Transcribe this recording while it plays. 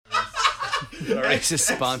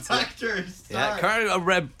Racist sponsor. Factor star. Yeah,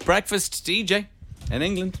 Carl, breakfast DJ in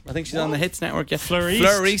England. I think she's on the Hits Network. Yeah, Fleur East.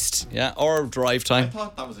 Fleur East. Yeah, or Drive I Time.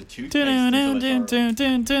 thought that was a toothpaste.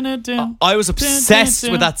 I was obsessed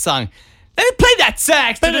with that song. Let me play that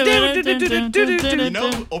sax. You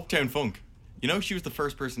know Uptown Funk? You know she was the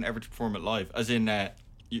first person ever to perform it live. As in,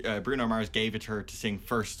 Bruno Mars gave it to her to sing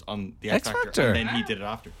first on the X Factor. And then he did it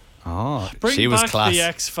after. Oh, Bring she was back class. the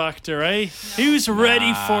X Factor, eh? Who's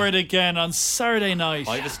ready for it again on Saturday night?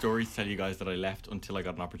 I have a story to tell you guys that I left until I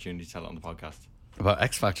got an opportunity to tell it on the podcast. About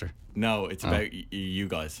X Factor. No, it's about you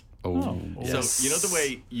guys. Oh, yes. So, you know the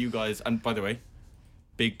way you guys... And by the way,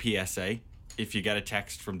 big PSA. If you get a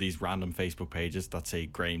text from these random Facebook pages that say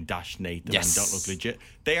Graham-Nathan Yes. and don't look legit,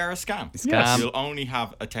 they are a scam. Scam. You'll only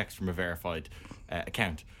have a text from a verified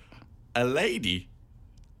account. A lady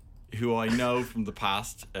who I know from the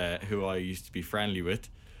past, who I used to be friendly with.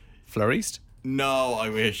 Fleur East? No, I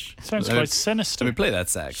wish. Sounds Let me- quite sinister. Let me play that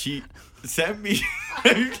sax. She sent me...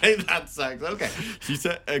 Let me play that sax. Okay. She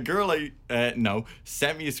said... A girl I know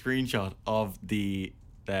sent me a screenshot of the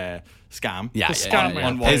scam. Yeah, The scam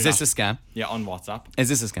on one. Is this WhatsApp. a scam? Yeah, on WhatsApp. Is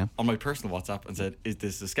this a scam? On my personal WhatsApp and said, "Is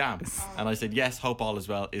this a scam?" And I said, "Yes, hope all is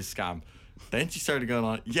well, is scam." Then she started going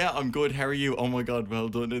on, "Yeah, I'm good, how are you? Oh my god, well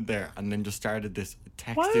done in there." And then just started this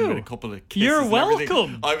texting Wow. with a couple of kisses You're and everything.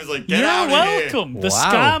 welcome. I was like, "Get You're out of welcome. here." The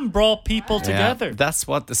Wow. scam brought people together. Yeah, that's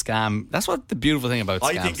what the beautiful thing about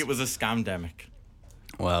scams. I think it was a scamdemic.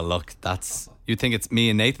 Well, look, you think it's me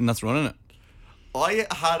and Nathan that's running it. I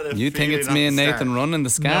had a You think feeling it's at me the and Nathan start, running the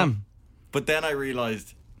scam. but then I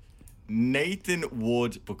realised Nathan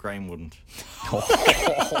would, but Graham wouldn't.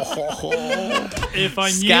 If I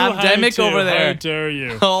knew Scamdemic how to, over there. how dare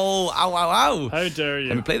you? Oh, ow, ow, ow. How dare Let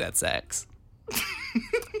me you? play that sax.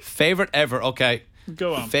 Favorite ever, okay.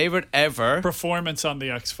 Go on. Favorite ever. Performance on the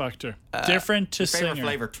X Factor. Different to Favorite singer.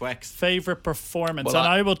 flavour, Twix. Favorite performance. Well,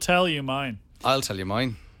 and I will tell you mine. I'll tell you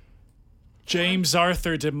mine. James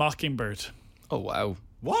Arthur did Mockingbird. Oh, wow.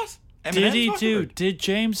 What? Did he Eminem's do? Mockingbird? Did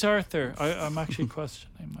James Arthur? I'm actually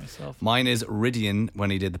questioning myself. Mine is Ridian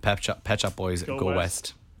when he did the Pet Shop Boys Go West.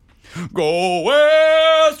 West. Go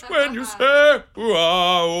west when you say,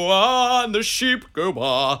 wah, and the sheep go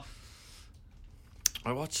bah.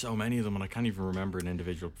 I watched so many of them and I can't even remember an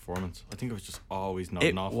individual performance. I think it was just always It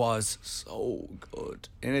nodding off. was so good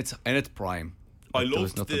in its prime. I There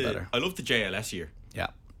was loved nothing better. I loved the JLS year. Yeah.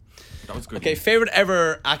 That was good. Okay, favorite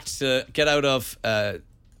ever act to get out of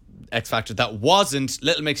X Factor that wasn't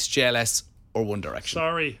Little Mix, JLS, or One Direction.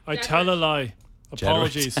 Sorry, I tell a lie.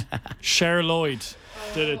 Apologies. Cher Lloyd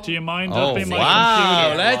did it. Do you mind Oh, upping my wow!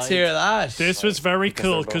 computer? Let's hear that. This was very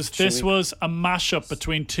cool they're because both this chewy. was a mashup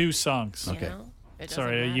between two songs. Okay.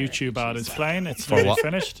 Sorry, a YouTube ad is playing. It's For nearly what?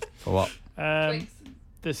 finished. For what?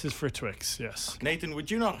 This is for Twix, yes. Nathan,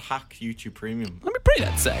 would you not hack YouTube Premium? Let me play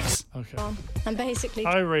that sex. Okay. And basically,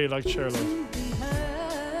 I really like Cher Lloyd.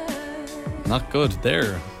 Not good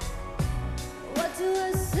there.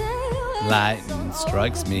 Lightning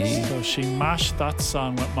strikes me. So she mashed that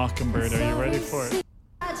song with Mockingbird. Are you ready for it?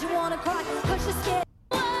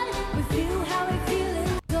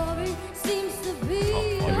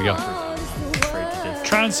 Here we go.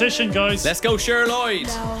 Transition, guys. Let's go, Cher Lloyd.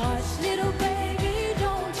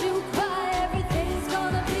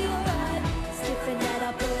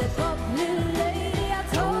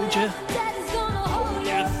 Told you.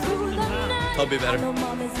 I'll be better. I'm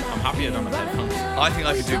happy I don't have headphones. I think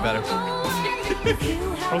I could do better.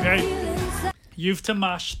 Okay. You've to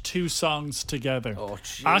mash two songs together. Oh,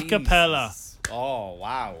 A cappella. Oh,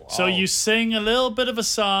 wow. So you sing a little bit of a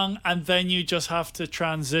song and then you just have to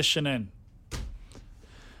transition in.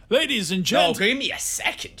 Ladies and No, gentlemen. give me a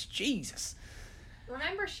second. Jesus.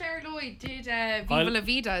 Remember Cher Lloyd did Viva La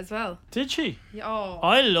Vida as well? Did she? Oh.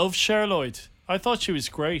 I love Cher Lloyd. I thought she was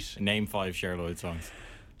great. Name 5 Cher Lloyd songs.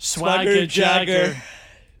 Swagger Jagger.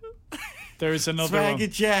 There's another Swagger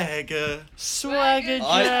one. Jagger. Swagger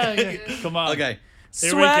Jagger. Come on. Okay.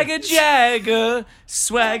 Here we Swagger Jagger,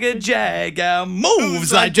 Swagger Jagger,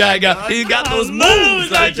 moves like Jagger. He got those moves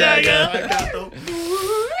like Jagger.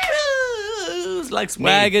 Moves like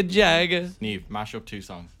Swagger Jagger. Neve, mash up 2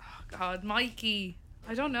 songs. God, Mikey.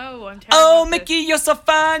 I don't know. I'm terrible. Oh, at Mickey, this. you're so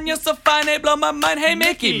fine, they blow my mind. Hey,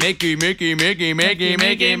 Mickey, Mickey. This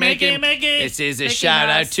is a Mickey shout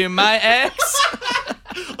out Mouse. to my ex.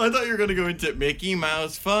 I thought you were going to go into Mickey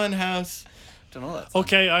Mouse Funhouse. Don't know that.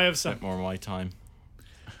 Okay, I have some. Bit more my time.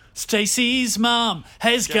 Stacy's mom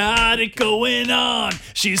has got it going on.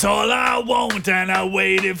 She's all I want, and I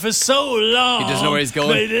waited for so long. He doesn't know where he's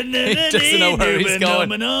going. He doesn't know where he's going.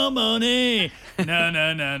 No money. Na.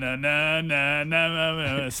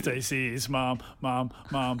 Stacey's mom.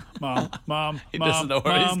 He doesn't know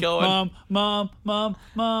where he's going. Mom.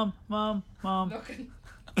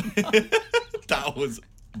 That was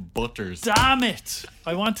butters. Damn it!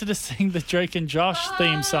 I wanted to sing the Drake and Josh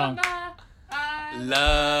theme song.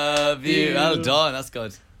 Love you. Well done. That's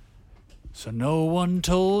good. So no one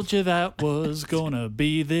told you that was gonna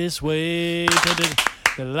be this way.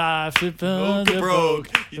 The life is broke.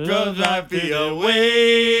 You drove life be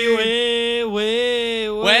away.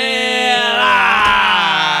 Well,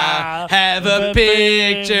 I have a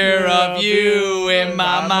picture of you in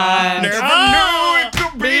my mind. Never knew it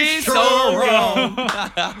could be so wrong.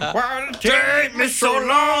 Why did it take me so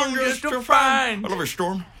long just to find? I love her,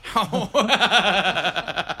 Storm.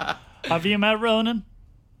 Have you met Ronan?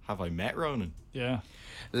 Have I met Ronan? Yeah.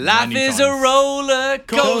 Life Many is times. a roller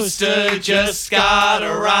coaster, just gotta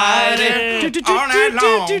ride it. All night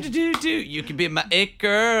long. You can be my it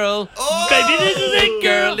girl. Oh, Baby, this is it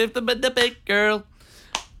girl. Lift up the big girl.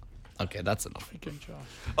 Okay, that's enough.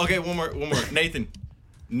 Okay, one more. Nathan,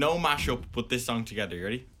 no mashup, put this song together. You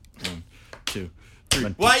ready? 1, 2, 3.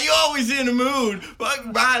 Why you always in the mood? Fuck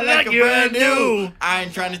ride like a brand new. I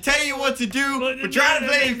ain't trying to tell you what to do, but trying to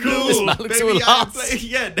play it cool. This man looks so Baby, lost.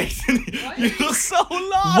 Yeah, Nathan, you look so. So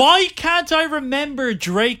long. Why can't I remember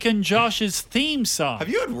Drake and Josh's theme song? Have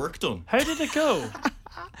you had work done? How did it go?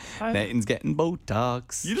 Nathan's getting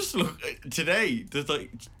Botox. You just look today. There's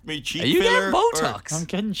like me cheek Are you filler. getting Botox? I'm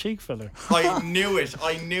getting cheek filler. I knew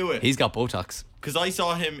it. He's got Botox. Because I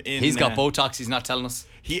saw him in. He's got Botox. He's not telling us.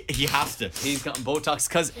 He has to. He's gotten Botox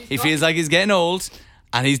because he feels like he's getting old,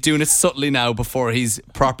 and he's doing it subtly now before he's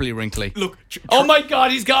properly wrinkly. Look. Oh my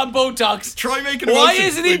God, he's gotten Botox. Try making a Why motion.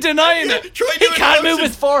 isn't he denying it? Try He doing can't a move motion.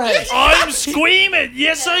 his forehead. I'm screaming.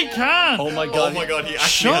 Yes, I can. Oh my Oh God. my God, he actually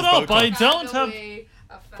Shut has up. Botox. I don't have.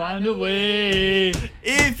 Find a way.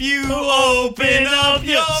 If you open up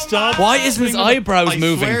your Stop. Why isn't his eyebrows I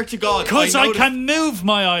moving? swear to God. Because I noticed- can move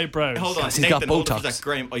my eyebrows. Hold on, He's Nathan, got hold on for a Botox. sec.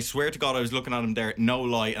 Graham, I swear to God, I was looking at him there, no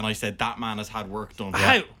lie, and I said, that man has had work done.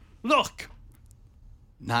 How? Look.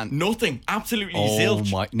 Nothing. Absolutely Oh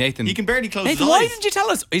zilch. my, Nathan. He can barely close Nathan, his why eyes. didn't you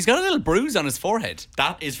tell us? He's got a little bruise on his forehead.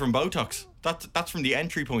 That is from Botox. That's from the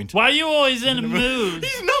entry point. Why are you always in a mood?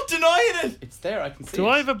 He's not denying it. It's there. I can see. Do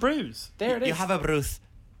I have a bruise? There it is. You have a bruise.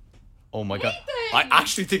 Oh my God. I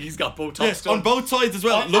actually think he's got Botox Yes, done. on both sides as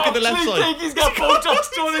well. Look at the left I side. think he's got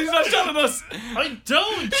Botox done. He's not telling us. I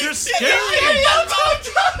don't. You're Yeah, scaring yeah, me. yeah,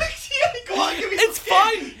 Botox. Yeah, go on, give me It's some.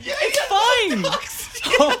 fine. Yeah, It's yeah, fine. Botox.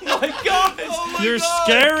 Oh my God. Oh my You're God.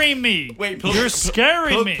 scaring me. Wait, You're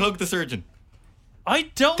scaring me. Plug the surgeon. I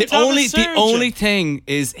don't The have only a surgeon. the only thing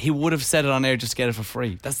is he would have said it on air just to get it for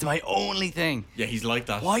free. That's my only thing. Yeah, he's like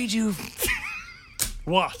that. Why do you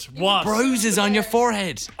What? bruises on your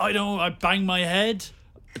forehead I bang my head.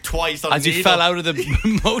 Twice on as the you needle. fell out of the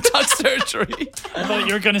Botox surgery? I thought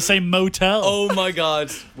you were going to say motel. Oh my God!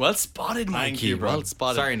 Well spotted, Thank Mikey. you, bro. Well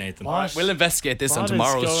spotted. Sorry, Nathan. What? We'll investigate this on What is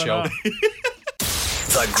tomorrow's going show. on?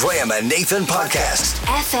 The Graham and Nathan Podcast.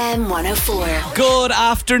 FM 104. Good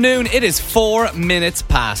afternoon. It is 4 minutes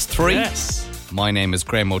past 3. Yes. My name is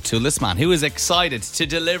Graham O'Toole, this man who is excited to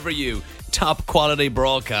deliver you top quality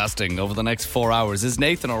broadcasting over the next 4 hours is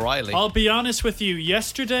Nathan O'Reilly. I'll be honest with you.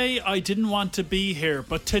 Yesterday, I didn't want to be here,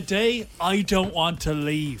 but today, I don't want to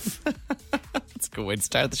leave. That's a good way to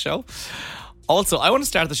start the show. Also, I want to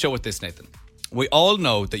start the show with this, Nathan. We all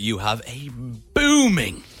know that you have a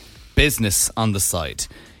booming business on the side.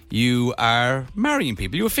 You are marrying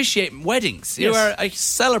people. You officiate weddings. You Yes. are a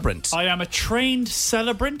celebrant. I am a trained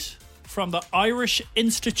celebrant from the Irish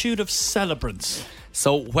Institute of Celebrants.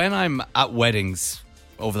 So when I'm at weddings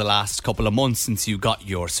over the last couple of months since you got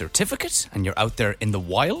your certificate and you're out there in the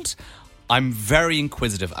wild, I'm very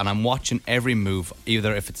inquisitive and I'm watching every move,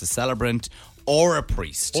 either if it's a celebrant or a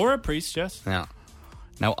priest. Or a priest, yes. Yeah.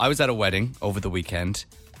 Now, I was at a wedding over the weekend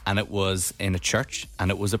and it was in a church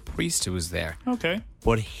and it was a priest who was there. Okay.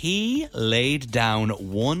 But he laid down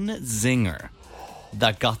one zinger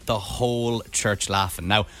that got the whole church laughing.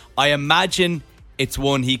 Now, I imagine it's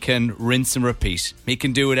one he can rinse and repeat. He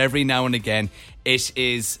can do it every now and again. It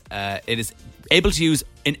is able to use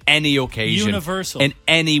in any occasion. Universal. In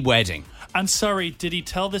any wedding. And sorry, did he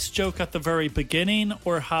tell this joke at the very beginning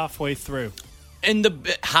or halfway through? In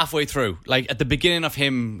the halfway through. Like at the beginning of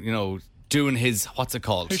him, doing his, what's it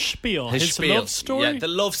called? His spiel. His His spiel. love story? Yeah, the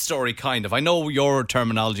love story, kind of. I know your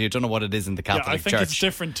terminology. I don't know what it is in the Yeah, Catholic I think Church. it's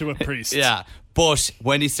different to a priest. Yeah, but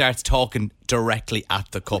when he starts talking directly at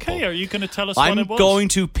the couple, Okay, are you going to tell us I'm what it was? going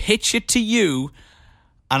to pitch it to you,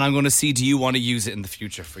 and I'm going to see, do you want to use it in the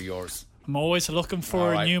future for yours? I'm always looking for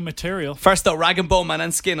All right. new material. First up, Rag and Bone Man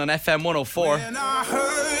and Skin on FM 104. And I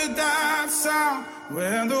heard that sound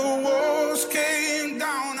when the walls came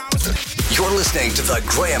down. You're listening to the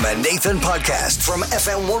Graham and Nathan podcast from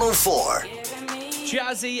FM 104.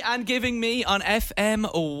 Jazzy and Giving Me on FM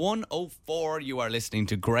 104. You are listening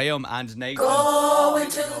to Graham and Nathan. Going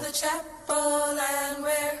to the chapel and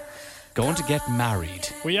we're Going to get married.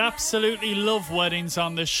 We absolutely love weddings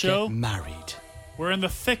on this show. Get married. We're in the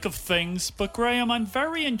thick of things, but Graham, I'm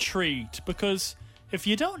very intrigued because if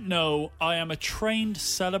you don't know, I am a trained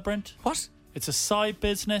celebrant. What? It's a side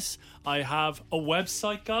business. I have a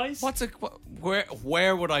website, guys.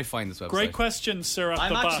 Where would I find this website? Great question, sir.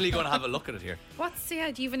 I'm actually going to have a look at it here.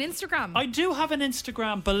 Do you have an Instagram? I do have an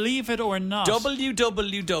Instagram, believe it or not.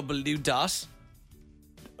 www.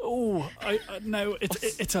 No,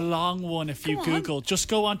 it's a long one. If you Google, just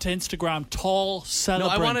go onto Instagram, tall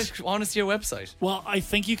celebrant. No, I want to see your website. Well, I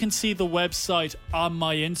think you can see the website on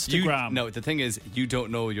my Instagram. No, the thing is, you don't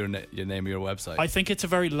know your name of your website. I think it's a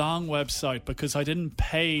very long website because I didn't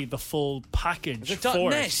pay the full package Is it for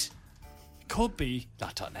 .net? it. Could be.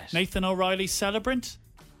 .net. Nathan O'Reilly Celebrant.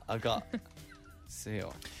 I've got...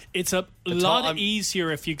 CO. It's a lot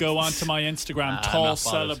easier if you go onto my Instagram, Tall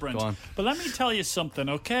Celebrant. Go on. But let me tell you something,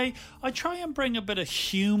 okay? I try and bring a bit of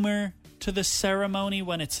humour to the ceremony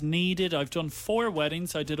when it's needed. I've done 4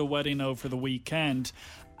 weddings. I did a wedding over the weekend.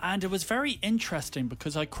 And it was very interesting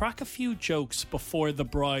because I crack a few jokes before the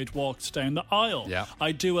bride walks down the aisle. Yeah.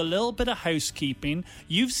 I do a little bit of housekeeping.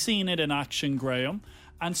 You've seen it in action, Graham.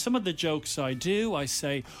 And some of the jokes I do, I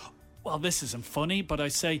say... Well, this isn't funny, but I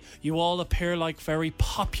say, you all appear like very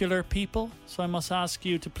popular people, so I must ask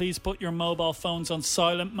you to please put your mobile phones on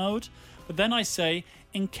silent mode. But then I say,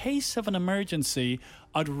 in case of an emergency,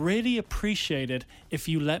 I'd really appreciate it if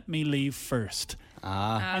you let me leave first.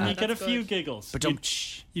 And you get a few giggles. But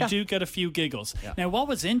you do get a few giggles. Yeah. Now, what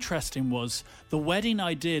was interesting was the wedding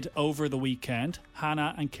I did over the weekend,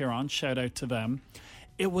 Hannah and Kieran, shout out to them,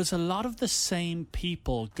 it was a lot of the same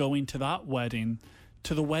people going to that wedding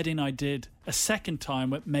to the wedding I did a second time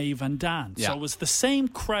with Maeve and Dan. Yeah. So it was the same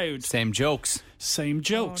crowd. Same jokes. Same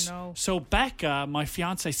jokes. Oh, no. So Becca, my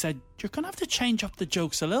fiance, said, you're going to have to change up the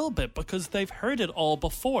jokes a little bit because they've heard it all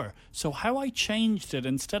before. So how I changed it,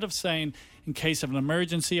 instead of saying, in case of an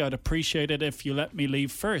emergency, I'd appreciate it if you let me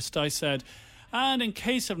leave first, I said... And in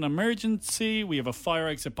case of an emergency, we have a fire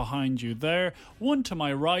exit behind you there, one to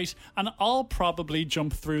my right, and I'll probably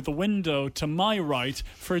jump through the window to my right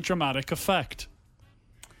for a dramatic effect.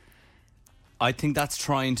 I think that's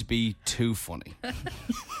trying to be too funny.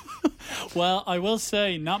 Well, I will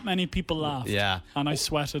say not many people laughed. Yeah. And I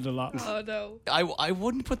sweated a lot. Oh, no. I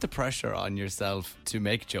wouldn't put the pressure on yourself to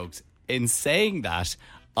make jokes. In saying that,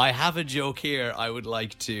 I have a joke here I would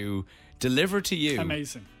like to deliver to you.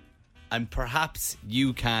 Amazing. And perhaps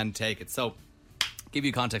you can take it. So, give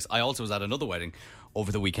you context, I also was at another wedding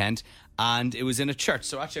over the weekend, and it was in a church.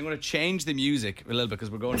 So actually, I'm going to change the music a little bit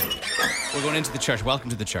because we're going into the church.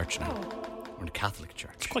 Welcome to the church now. We're in a Catholic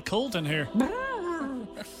church. It's quite cold in here.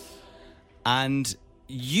 And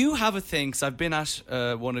you have a thing, because I've been at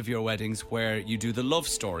one of your weddings where you do the love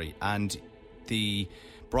story, and the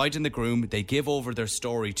bride and the groom, they give over their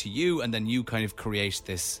story to you, and then you kind of create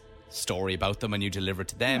this story about them and you deliver it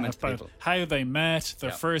to them and to About people. how they met,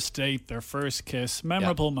 their Yeah. first date, their first kiss,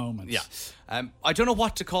 memorable moments. Yeah. I don't know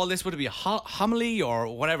what to call this. Would it be a homily or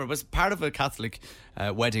whatever? It was part of a Catholic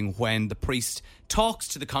wedding when the priest talks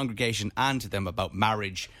to the congregation and to them about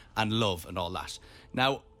marriage and love and all that.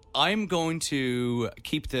 Now, I'm going to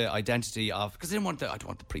keep the identity of, because I don't want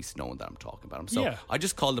the priest knowing that I'm talking about him. So Yeah. I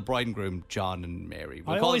just call the bride and groom John and Mary.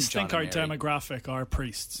 We'll I call always them John think our and Mary. demographic are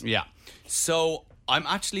priests. Yeah. So I'm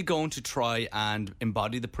actually going to try and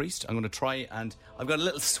embody the priest. I'm going to try and I've got a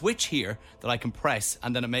little switch here that I can press,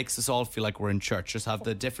 and then it makes us all feel like we're in church. Just have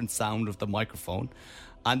the different sound of the microphone.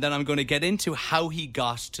 And then I'm going to get into how he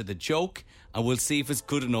got to the joke, and we'll see if it's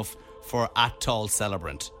good enough for at tall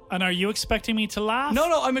celebrant. And are you expecting me to laugh?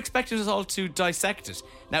 No, I'm expecting us all to dissect it.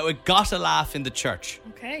 Now, it got a laugh in the church.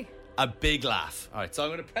 Okay. A big laugh. All right, so I'm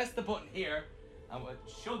going to press the button here, and we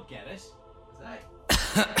should get it.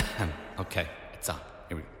 Okay, it's on.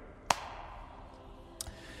 Here we go.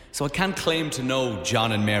 So I can't claim to know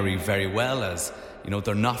John and Mary very well, as, you know,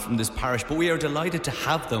 they're not from this parish, but we are delighted to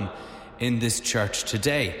have them in this church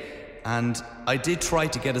today. And I did try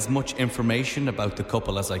to get as much information about the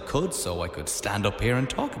couple as I could, so I could stand up here and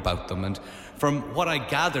talk about them. And from what I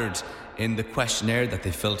gathered in the questionnaire that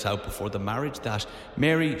they filled out before the marriage, that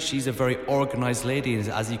Mary, she's a very organised lady.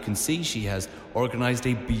 As you can see, she has organised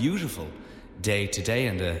a beautiful day today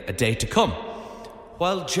and a day to come.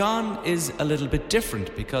 While John is a little bit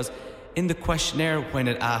different, because in the questionnaire when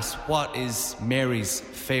it asked what is Mary's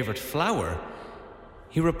favourite flower,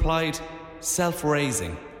 he replied,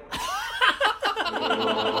 self-raising.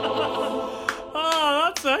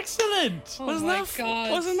 Oh, that's excellent. Wasn't my that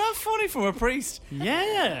God. Wasn't that funny from a priest?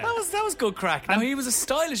 Yeah. That was good crack. Now, he was a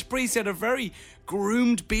stylish priest. He had a very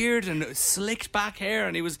groomed beard and slicked back hair,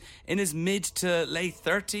 and he was in his mid to late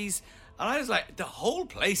 30s. And I was like, the whole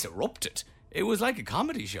place erupted. It was like a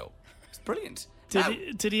comedy show. It's brilliant.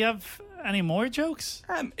 Did he have any more jokes?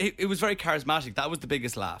 It was very charismatic. That was the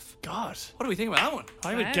biggest laugh. God. What do we think about that one?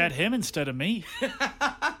 I would get him instead of me.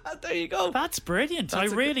 There you go. That's brilliant. I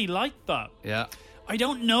really like that. Yeah. I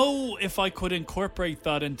don't know if I could incorporate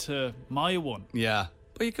that into my one, Yeah.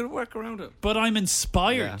 But you could work around it. but I'm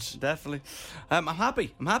inspired. Yeah, definitely. I'm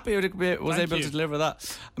happy. I was Thank able you. to deliver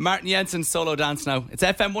that. Martin Jensen's solo dance now. It's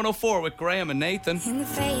FM 104 with Graham and Nathan. In the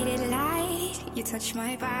faded light, you touch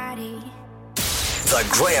my body. The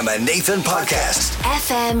Graham and Nathan Podcast.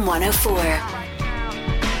 FM 104.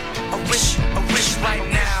 I wish right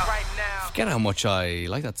now. Forget how much I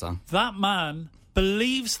like that song. That man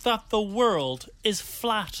believes that the world is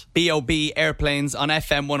flat. B.O.B. Airplanes on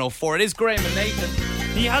FM 104. It is Graham and Nathan.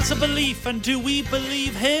 He has a belief, and do we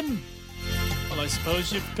believe him? Well, I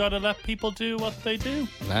suppose you've got to let people do what they do.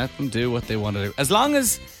 Let them do what they want to do. As long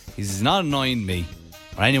as he's not annoying me,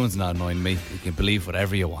 or anyone's not annoying me, you can believe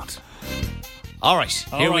whatever you want. All right,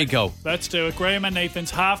 here we go. Let's do it. Graham and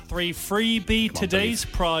Nathan's half 3 freebie. Today's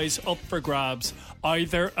prize up for grabs.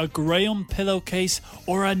 Either a Graham pillowcase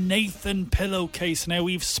or a Nathan pillowcase. Now,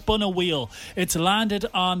 we've spun a wheel. It's landed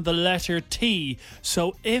on the letter T.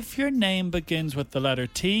 So if your name begins with the letter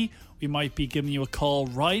T, we might be giving you a call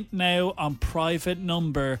right now on private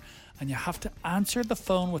number. And you have to answer the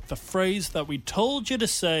phone with the phrase that we told you to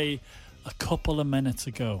say a couple of minutes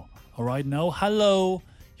ago. All right, no hello.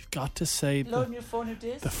 You've got to say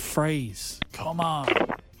the phrase. Come on.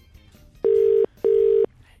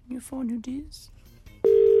 Your phone, who dis?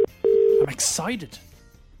 I'm excited.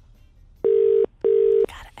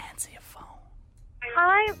 Gotta answer your phone.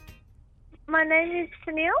 Hi, my name is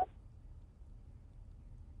Sunil.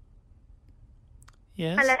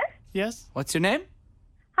 Yes. Hello? Yes. What's your name?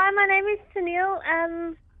 Hi, my name is Sunil.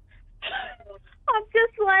 I've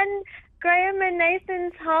just won Graham and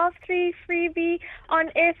Nathan's half 3 freebie on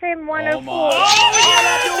FM 104.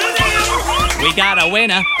 We got a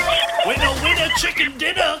winner. Winner, chicken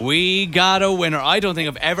dinner. We got a winner. I don't think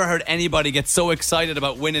I've ever heard anybody get so excited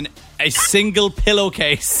about winning a single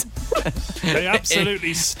pillowcase. They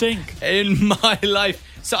absolutely stink. In my life.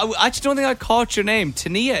 So I actually don't think I caught your name.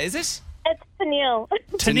 Tania, is it? It's Sunil.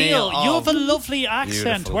 Tennille, Oh, you have a lovely accent.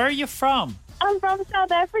 beautiful. Where are you from? I'm from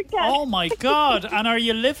South Africa. Oh my God. And are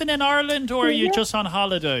you living in Ireland or are you just on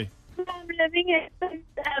holiday? I'm living here since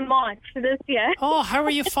March this year. Oh, how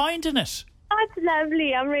are you finding it? Oh, it's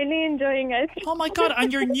lovely. I'm really enjoying it. Oh my God.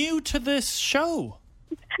 And you're new to this show.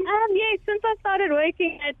 Yes, since I started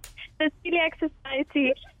working at the Celiac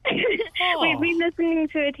Society. We've been listening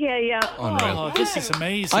to it here, yeah. Unreal. Oh, this is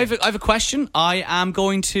amazing. I have a question. I am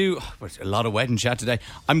going to... a lot of wedding chat today.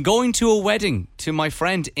 I'm going to a wedding to my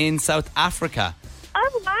friend in South Africa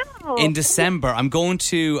Oh, wow. in December. I'm going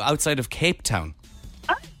to outside of Cape Town.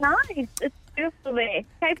 Oh, nice. It's beautiful there.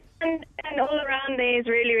 Cape Town and all around there is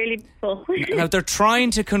really, really beautiful. Now, they're trying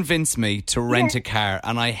to convince me to rent a car,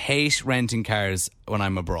 and I hate renting cars when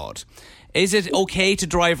I'm abroad. Is it okay to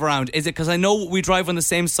drive around? Is it, because I know we drive on the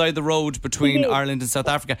same side of the road between Ireland and South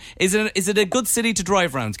Africa. Is it a good city to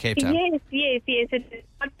drive around, Cape Town? Yes. It is.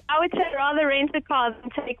 But I would say rather rent a car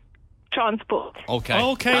than take transport. Okay.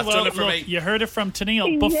 Okay, That's done well, it for look, me. you heard it from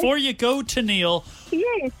Tennille. Before you go, Tennille,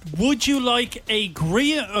 Yes. would you like a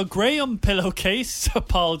Graham pillowcase,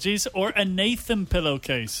 apologies, or a Nathan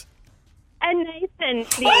pillowcase? And Nathan,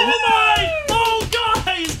 please. Oh,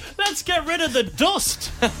 guys, let's get rid of the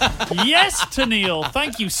dust. Yes, Tennille,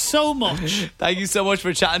 thank you so much. Thank you so much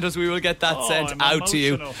for chatting to us. We will get that sent I'm out to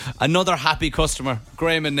you. emotional. Another happy customer,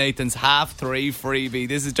 Graham and Nathan's half 3 freebie.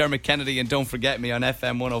 This is Dermot Kennedy, and don't forget me on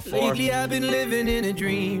FM 104. Lately I've been living in a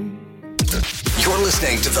dream. You're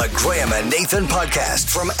listening to the Graham and Nathan Podcast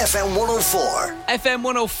from FM 104. FM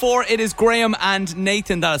 104, it is Graham and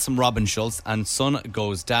Nathan. That is some Robin Schulz, and Sun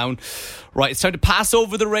Goes Down. Right, it's time to pass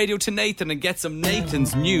over the radio to Nathan and get some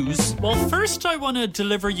Nathan's news. Well, first I want to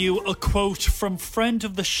deliver you a quote from friend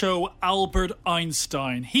of the show, Albert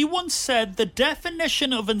Einstein. He once said, "The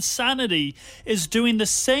definition of insanity is doing the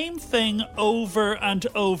same thing over and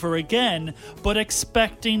over again, but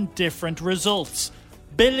expecting different results."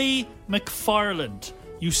 Billy McFarland.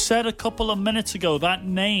 You said a couple of minutes ago that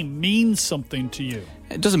name means something to you.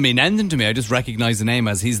 It doesn't mean anything to me. I just recognise the name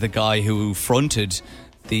as he's the guy who fronted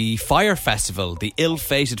the Fire Festival, the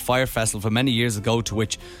ill-fated Fire Festival from many years ago, to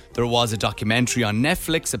which there was a documentary on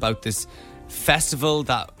Netflix about this festival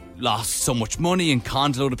that lost so much money and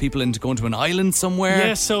conned a load of people into going to an island somewhere.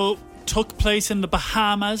 Yeah, so took place in the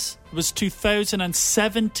Bahamas. It was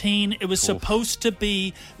 2017. It was supposed to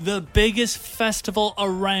be the biggest festival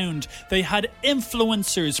around. They had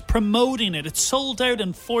influencers promoting it. It sold out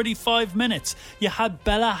in 45 minutes. You had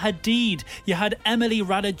Bella Hadid. You had Emily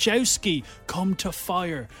Ratajkowski. Come to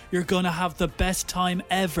Fire. You're going to have the best time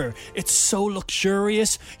ever. It's so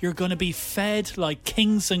luxurious. You're going to be fed like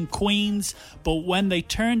kings and queens. But when they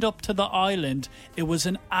turned up to the island, it was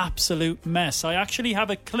an absolute mess. I actually have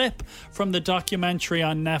a clip from the documentary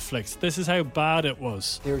on Netflix. This is how bad it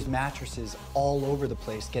was. There's mattresses all over the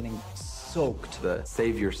place getting soaked. The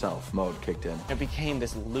save yourself mode kicked in. It became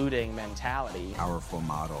this looting mentality. Powerful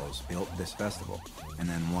models built this festival, and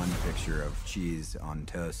then one picture of cheese on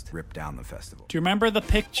toast ripped down the festival. Do you remember the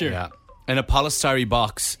picture? Yeah. In a polystyrene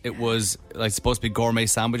box, it was like supposed to be gourmet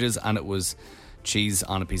sandwiches, and it was cheese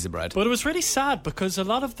on a piece of bread. But it was really sad because a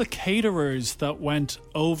lot of the caterers that went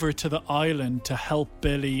over to the island to help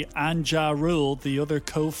Billy and Ja Rule, the other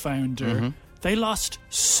co-founder, they lost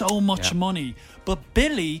so much money. But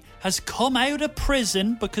Billy has come out of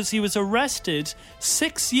prison because he was arrested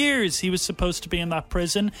 6 years. He was supposed to be in that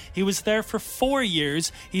prison. He was there for 4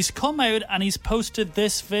 years. He's come out and he's posted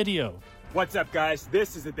this video. What's up, guys?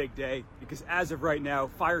 This is a big day because as of right now,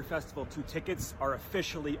 Fire Festival 2 tickets are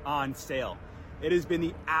officially on sale. It has been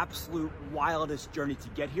the absolute wildest journey to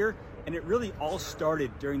get here, and it really all started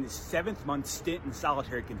during the 7th-month stint in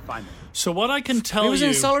solitary confinement. So what I can tell you... He was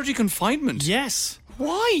in solitary confinement? Yes.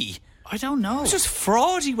 Why? I don't know. It was just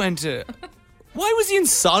fraud he went to. Why was he in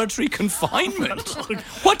solitary confinement?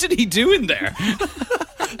 What did he do in there?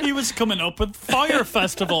 He was coming up with Fire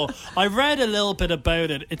Festival. I read a little bit about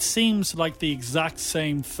it. It seems like the exact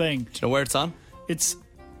same thing. Do you know where it's on?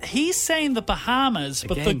 He's saying the Bahamas,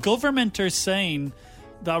 but the government are saying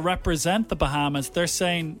that represent the Bahamas, they're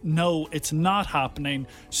saying, no, it's not happening.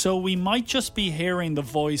 So we might just be hearing the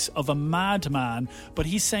voice of a madman, but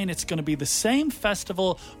he's saying it's going to be the same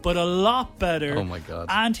festival, but a lot better. Oh my God.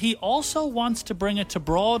 And he also wants to bring it to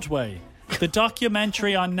Broadway. The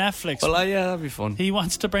documentary on Netflix. Well, yeah, that'd be fun. He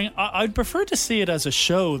wants to bring... I'd prefer to see it as a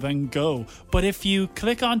show than go. But if you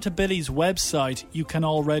click onto Billy's website, you can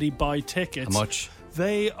already buy tickets. How much?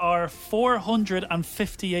 They are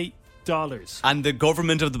 $458. And the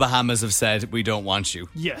government of the Bahamas have said, we don't want you.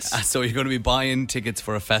 Yes. So you're going to be buying tickets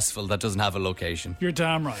for a festival that doesn't have a location. You're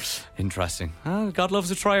damn right. Interesting. Oh, God loves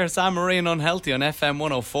a trier. Sam Marie and Unhealthy on FM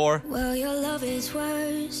 104. Well, your love is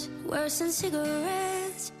worse than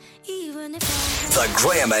cigarettes. Even if The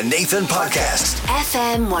Graham and Nathan Podcast.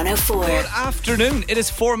 FM 104. Good afternoon. It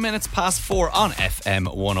is 4 minutes past 4 on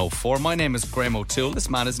FM 104. My name is Graham O'Toole. This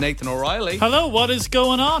man is Nathan O'Reilly. Hello, what is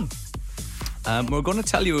going on? We're going to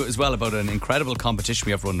tell you as well about an incredible competition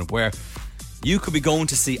we have running where you could be going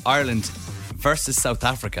to see Ireland versus South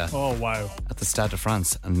Africa. Oh, wow. At the Stade de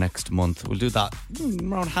France next month. We'll do that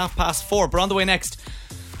around 4:30. But on the way next,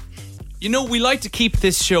 you know, we like to keep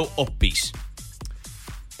this show upbeat.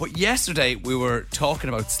 But yesterday we were talking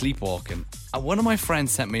about sleepwalking, and one of my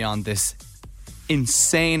friends sent me on this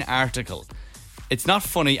insane article. It's not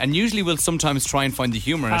funny, and usually we'll sometimes try and find the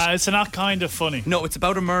humour in it. It's not kind of funny. No, it's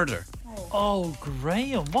about a murder. Oh,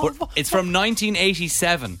 Graham. It's from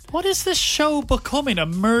 1987. What is this show becoming? A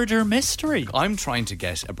murder mystery? I'm trying to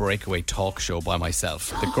get a breakaway talk show by myself.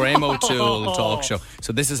 The Graham O'Toole talk show.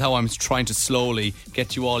 So this is how I'm trying to slowly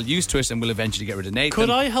get you all used to it, and we'll eventually get rid of Nathan. Could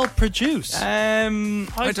I help produce? I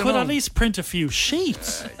could don't know. at least print a few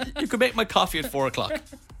sheets. You could make my coffee at 4 o'clock.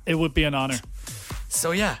 It would be an honour.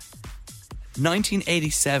 So yeah,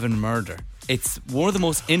 1987 murder. It's one of the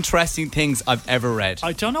most interesting things I've ever read.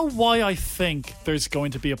 I don't know why I think there's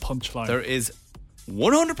going to be a punchline. There is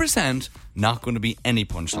 100% not going to be any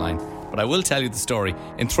punchline. But I will tell you the story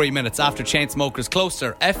in 3 minutes after Chainsmokers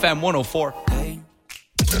Closer, FM 104.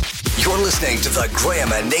 You're listening to the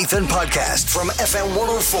Graham and Nathan Podcast from FM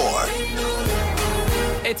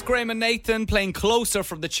 104. It's Graham and Nathan playing Closer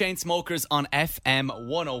from the Chainsmokers on FM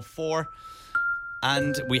 104.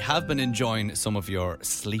 And we have been enjoying some of your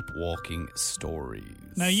sleepwalking stories.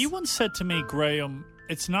 Now, you once said to me, Graham,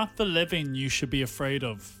 it's not the living you should be afraid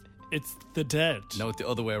of, it's the dead. No, it's the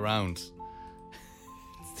other way around.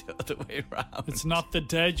 It's the other way around. It's not the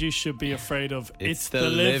dead you should be afraid of, it's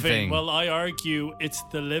the living. Well, I argue it's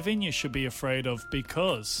the living you should be afraid of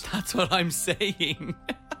because... That's what I'm saying.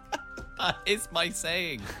 That is my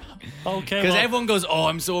saying. Okay. Because everyone goes, oh,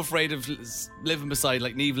 I'm so afraid of living beside,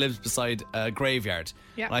 like Niamh lives beside a graveyard.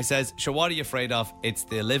 Yeah. And I says, sure, what are you afraid of? It's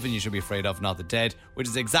the living you should be afraid of, not the dead, which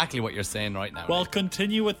is exactly what you're saying right now. Well,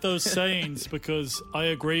 continue with those sayings because I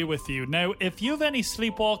agree with you. Now, if you have any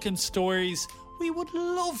sleepwalking stories, we would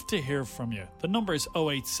love to hear from you. The number is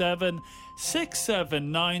 087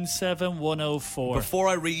 6797 104. Before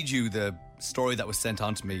I read you the story that was sent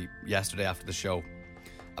on to me yesterday after the show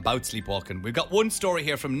about sleepwalking, we've got one story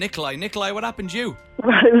here from Nikolai. Nikolai, what happened to you?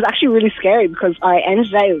 It was actually really scary because I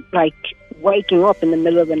ended out waking up in the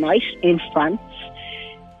middle of the night in France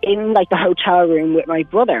in the hotel room with my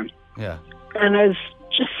brother. Yeah. And I was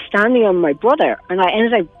just standing on my brother and I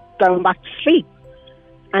ended up going back to sleep.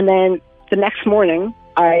 And then the next morning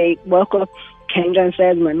I woke up, came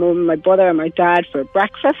downstairs with my mum and my brother and my dad for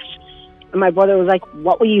breakfast. And my brother was like,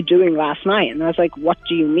 what were you doing last night? And I was like, what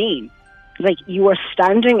do you mean? He's like, you were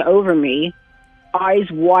standing over me, eyes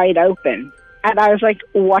wide open. And I was like,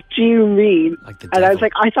 what do you mean? And I was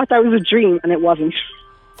like, I thought that was a dream, and it wasn't.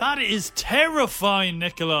 That is terrifying,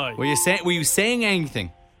 Nikolai. Were you saying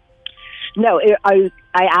anything? No, I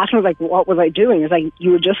asked him, I was like, what was I doing? He was like,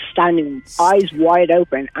 you were just standing, eyes wide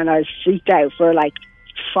open, and I was freaked out for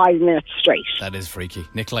 5 minutes straight. That is freaky.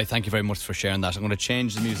 Nikolai, thank you very much for sharing that. I'm going to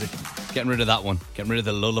change the music, getting rid of that one, getting rid of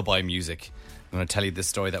the lullaby music. I'm going to tell you this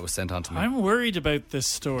story that was sent on to me. I'm worried about this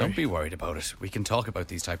story. Don't be worried about it. We can talk about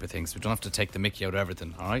these type of things. We don't have to take the mickey out of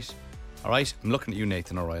everything, all right? All right? I'm looking at you,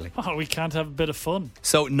 Nathan O'Reilly. Oh, we can't have a bit of fun.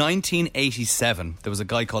 So, 1987, there was a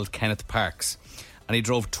guy called Kenneth Parks, and he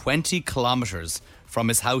drove 20 kilometres from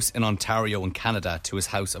his house in Ontario in Canada to his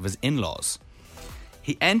house of his in-laws.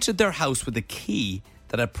 He entered their house with a key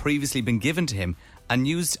that had previously been given to him and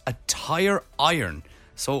used a tire iron.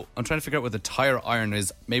 So I'm trying to figure out what the tire iron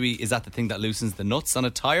is. Maybe is that the thing that loosens the nuts on a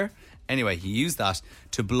tire? Anyway, he used that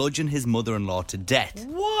to bludgeon his mother-in-law to death.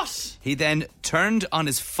 What? He then turned on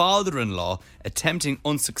his father-in-law, attempting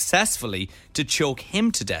unsuccessfully to choke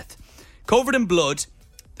him to death. Covered in blood,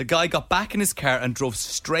 the guy got back in his car and drove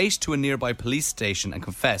straight to a nearby police station and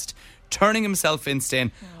confessed, turning himself in,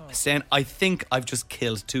 saying, I think I've just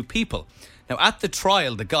killed 2 people. Now, at the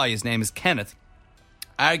trial, the guy, his name is Kenneth,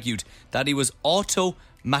 argued that he was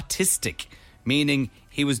automatistic, meaning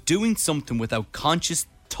he was doing something without conscious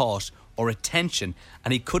thought or attention,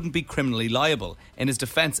 and he couldn't be criminally liable. In his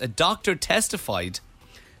defence, a doctor testified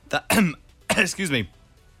that, excuse me,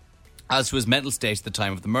 as to his mental state at the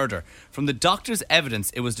time of the murder. From the doctor's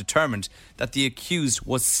evidence, it was determined that the accused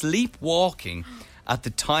was sleepwalking at the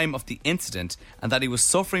time of the incident and that he was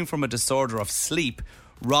suffering from a disorder of sleep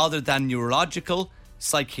rather than neurological,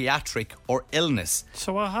 psychiatric or illness.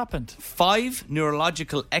 So what happened? 5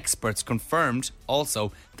 neurological experts confirmed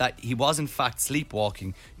also that he was in fact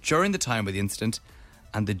sleepwalking during the time of the incident,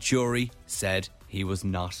 and the jury said he was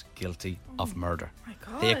not guilty of murder. My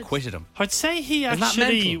God. They acquitted him. I'd say he Isn't that actually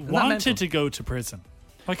mental? Isn't that wanted mental? to go to prison.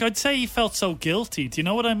 I'd say he felt so guilty. Do you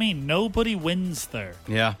know what I mean? Nobody wins there.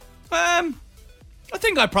 Yeah. I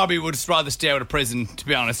think I probably would rather stay out of prison, to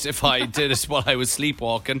be honest, if I did it while I was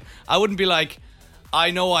sleepwalking. I wouldn't be like,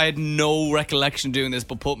 I know I had no recollection doing this,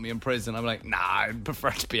 but put me in prison. I'm like, nah, I'd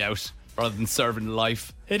prefer to be out rather than serving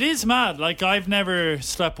life. It is mad. I've never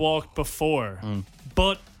sleptwalked before.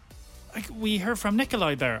 But we heard from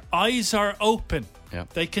Nikolai there. Eyes are open. Yeah.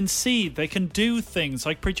 They can see. They can do things.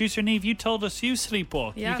 Like producer Niamh, you told us you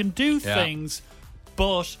sleepwalk. Yeah. You can do things,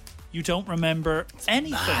 but you don't remember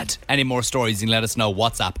anything. Mad. Any more stories, you can let us know.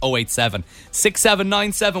 WhatsApp 087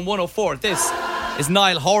 6797 104. This is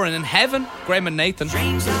Niall Horan in Heaven. Graham and Nathan.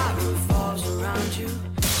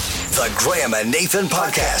 The Graham and Nathan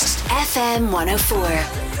Podcast. FM 104.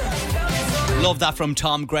 Love that from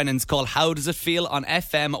Tom Grennan's call How Does It Feel on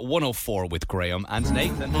FM 104 with Graham and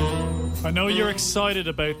Nathan. I know you're excited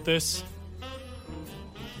about this.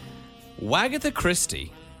 Wagatha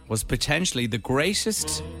Christie was potentially the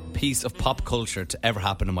greatest piece of pop culture to ever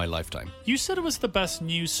happen in my lifetime. You said it was the best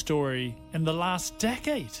news story in the last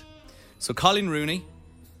decade. So Colleen Rooney,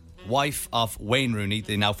 wife of Wayne Rooney,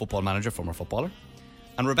 the now football manager, former footballer,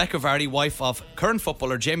 and Rebecca Vardy, wife of current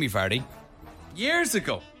footballer Jamie Vardy, years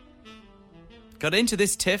ago, got into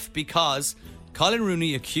this tiff because Colleen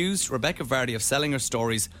Rooney accused Rebecca Vardy of selling her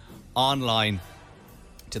stories online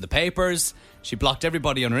to the papers. She blocked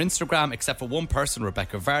everybody on her Instagram except for one person,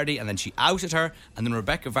 Rebecca Vardy, and then she outed her, and then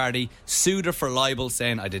Rebecca Vardy sued her for libel,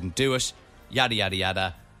 saying, I didn't do it, yada, yada,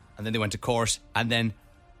 yada. And then they went to court, and then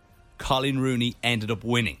Colleen Rooney ended up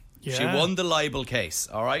winning. Yeah. She won the libel case,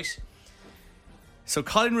 all right? So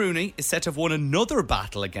Colleen Rooney is said to have won another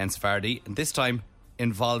battle against Vardy, and this time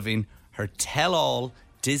involving her tell-all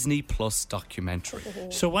Disney Plus documentary.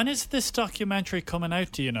 So when is this documentary coming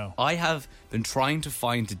out, do you know? I have been trying to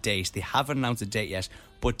find a date. They haven't announced a date yet,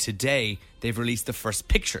 but today they've released the first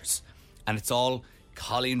pictures, and it's all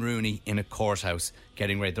Colleen Rooney in a courthouse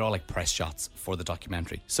getting ready. They're all like press shots for the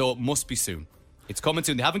documentary. So it must be soon. It's coming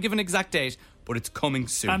soon. They haven't given an exact date, but it's coming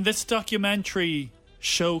soon. And this documentary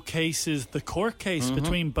showcases the court case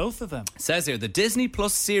between both of them. It says here, the Disney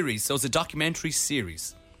Plus series, so it's a documentary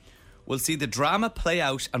series, will see the drama play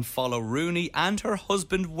out and follow Rooney and her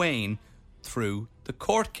husband Wayne through the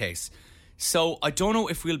court case. So I don't know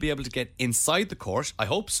if we'll be able to get inside the court. I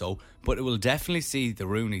hope so, but it will definitely see the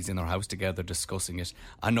Rooneys in their house together discussing it.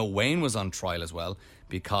 I know Wayne was on trial as well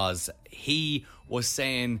because he was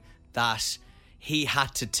saying that he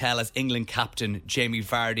had to tell, as England captain Jamie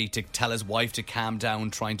Vardy, to tell his wife to calm down,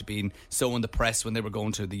 trying to be so in the press when they were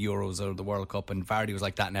going to the Euros or the World Cup, and Vardy was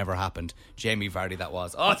like, that never happened. Jamie Vardy, that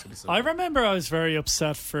was. Oh, it's gonna be so I good. remember I was very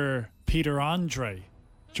upset for Peter Andre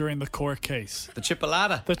during the court case. The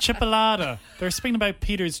chipolata. The chipolata. They're speaking about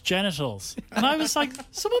Peter's genitals. And I was like,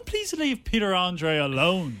 someone please leave Peter Andre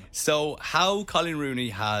alone. So how Colleen Rooney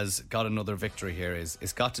has got another victory here is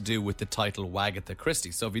it's got to do with the title Wagatha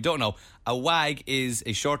Christie. So if you don't know, a WAG is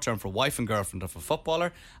a short term for wife and girlfriend of a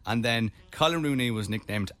footballer, and then Colleen Rooney was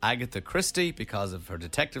nicknamed Agatha Christie because of her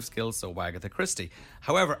detective skills, so Wagatha Christie.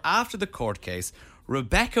 However, after the court case,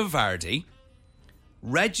 Rebecca Vardy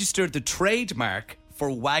registered the trademark for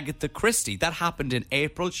Wagatha Christie. That happened in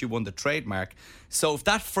April. She won the trademark. So if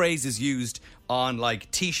that phrase is used on like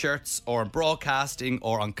t-shirts or broadcasting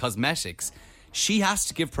or on cosmetics, she has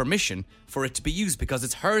to give permission for it to be used because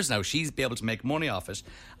it's hers now. She's be able to make money off it.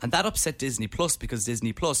 And that upset Disney Plus because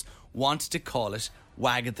Disney Plus wanted to call it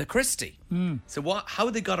Wagatha Christie. So how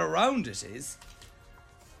they got around it is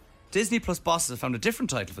Disney Plus bosses have found a different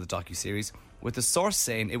title for the docuseries, with the source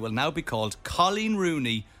saying it will now be called Colleen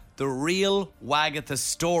Rooney, The Real Wagatha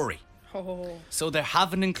Story. So they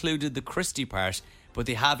haven't included the Christie part, but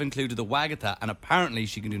they have included the Wagatha, and apparently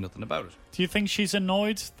she can do nothing about it. Do you think she's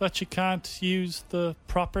annoyed that she can't use the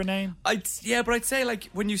proper name? Yeah, but I'd say like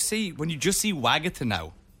when you just see Wagatha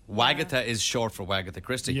now, Wagatha is short for Wagatha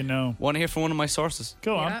Christie. You know. Want to hear from one of my sources?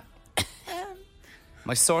 Go on.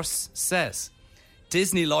 My source says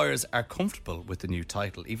Disney lawyers are comfortable with the new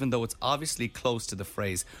title, even though it's obviously close to the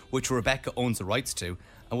phrase which Rebecca owns the rights to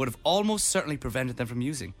and would have almost certainly prevented them from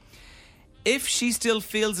using. If she still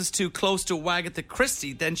feels it's too close to Wagatha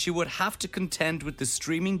Christie, then she would have to contend with the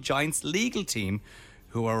streaming giant's legal team,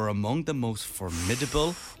 who are among the most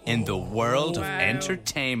formidable in the world of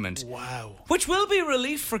entertainment. Wow. Which will be a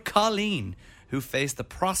relief for Colleen, who faced the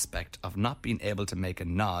prospect of not being able to make a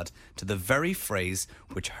nod to the very phrase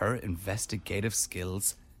which her investigative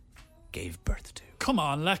skills gave birth to. Come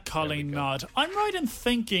on, let Colleen nod. I'm right in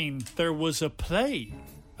thinking there was a play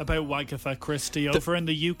about Wagatha Christie over in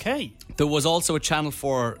the UK. There was also a Channel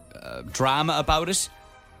 4 drama about it,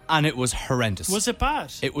 and it was horrendous. Was it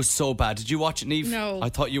bad? It was so bad. Did you watch it, Neve? No. I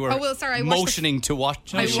thought you were I watched motioning to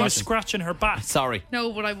watch. No, she was scratching her back. Sorry. No,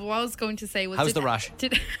 what I was going to say was... How's the rash?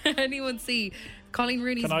 Did anyone see Colleen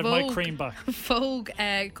Rooney's Can I have Vogue, my cream back? Vogue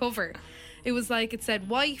cover? It was like, it said,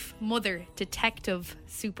 wife, mother, detective,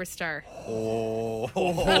 superstar. Oh.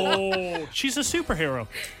 She's a superhero.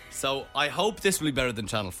 So I hope this will be better than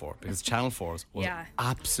Channel 4, because Channel 4's was Yeah.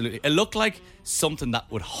 absolutely... It looked like something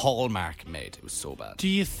that would Hallmark made. It was so bad. Do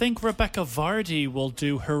you think Rebecca Vardy will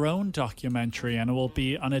do her own documentary and it will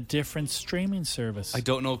be on a different streaming service? I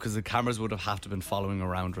don't know, because the cameras would have to been following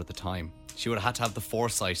around her at the time. She would have had to have the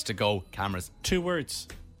foresight to go, cameras. 2 words.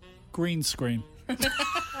 Green screen.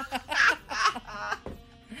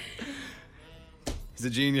 He's a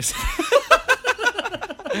genius.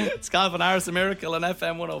 It's Calvin Harris, A Miracle on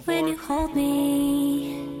FM 104. When you hold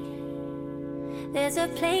me, there's a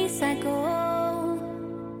place I go.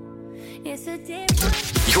 It's a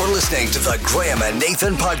different... You're listening to the Graham and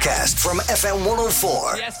Nathan podcast from FM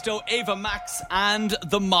 104. Tiesto, Ava Max, and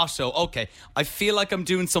The Motto. Okay, I feel like I'm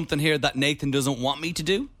doing something here that Nathan doesn't want me to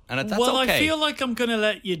do, and that's well, okay. I feel like I'm going to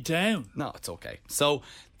let you down. No, it's okay. So,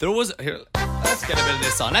 there was... Here, let's get a bit of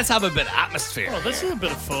this on. Let's have a bit of atmosphere. Oh, this is a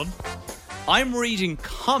bit of fun. I'm reading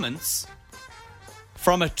comments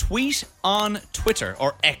from a tweet on Twitter,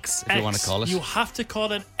 or X, if you want to call it. You have to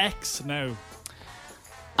call it X now.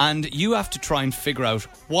 And you have to try and figure out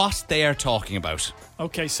what they are talking about.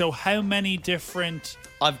 Okay, so how many different...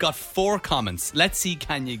 I've got 4 comments. Let's see,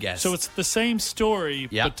 can you guess? So it's the same story,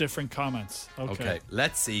 Yeah. but different comments. Okay.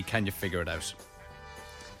 Let's see, can you figure it out?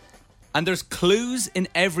 And there's clues in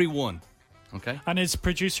every one. Okay. And is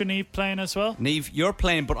producer Neve playing as well? Neve, you're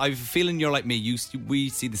playing, but I have a feeling you're like me. We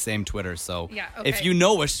see the same Twitter, so Yeah, okay. if you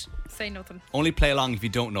know it, Say nothing. Only play along if you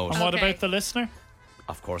don't know it. And what about the listener?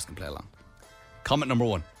 Of course can play along. Comment number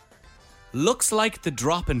 1. Looks like the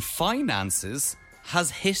drop in finances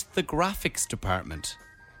has hit the graphics department.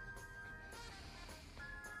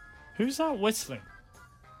 Who's that whistling?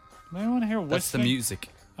 Do I want to hear whistling? That's the music.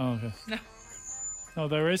 Oh, okay. No. Oh,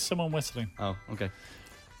 there is someone whistling. Oh, okay.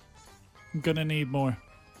 I'm going to need more.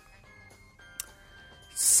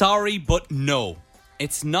 Sorry, but no.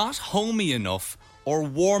 It's not homey enough or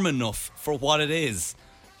warm enough for what it is.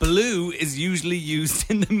 Blue is usually used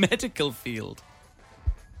in the medical field.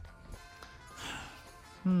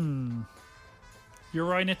 You're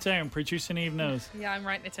writing it down. Producer Eve knows. Yeah, I'm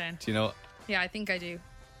writing it down. Do you know? Yeah, I think I do.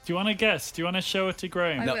 Do you want to guess? Do you want to show it to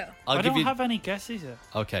Graham? I will. I don't have any guesses yet.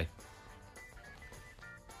 Okay.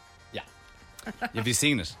 Yeah. Have you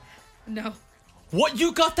seen it? No. What?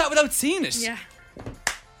 You got that without seeing it? Yeah.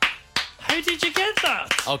 How did you get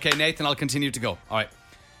that? Okay, Nathan, I'll continue to go. All right.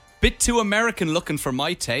 Bit too American looking for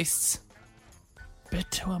my tastes. Bit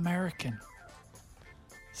too American.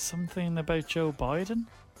 Something about Joe Biden?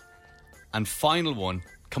 And final one.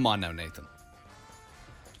 Come on now, Nathan.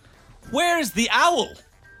 Where's the owl?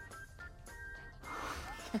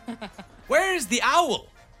 Where's the owl?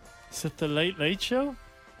 Is it the Late Late Show?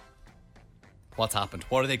 What's happened?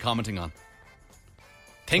 What are they commenting on?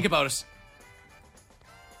 Think about it.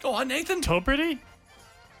 Go on, Nathan. Tuberty?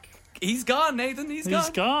 He's gone, Nathan. He's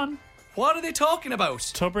gone. What are they talking about?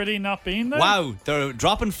 Tuberty not being there? Wow, the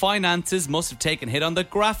drop in finances must have taken a hit on the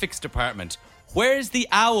graphics department. Where's the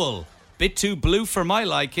owl? Bit too blue for my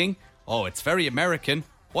liking. Oh, it's very American.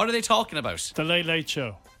 What are they talking about? The Late Late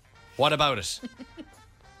Show. What about it?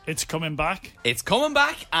 It's coming back. It's coming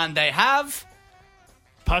back, and they have...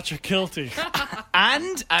 Patrick Kilty.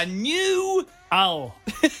 And a new... owl.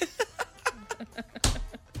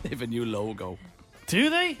 They have a new logo. Do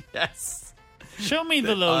they? Yes. Show me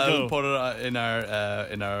the logo. I'll put it in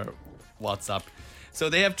our WhatsApp. So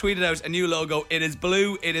they have tweeted out a new logo. It is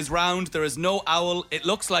blue. It is round. There is no owl. It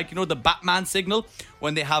looks like, you know, the Batman signal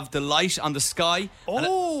when they have the light on the sky.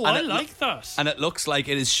 Oh, I like that. And it looks like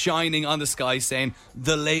it is shining on the sky saying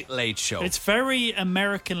The Late Late Show. It's very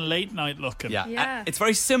American late night looking. Yeah. It's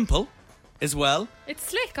very simple as well. It's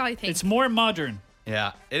slick, I think. It's more modern.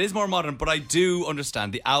 Yeah, it is more modern, but I do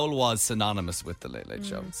understand the owl was synonymous with The Late Late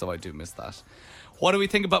Show, so I do miss that. What do we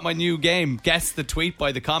think about my new game? Guess the tweet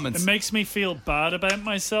by the comments. It makes me feel bad about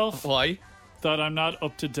myself. Why? That I'm not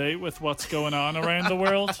up to date with what's going on around the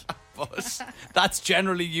world. But that's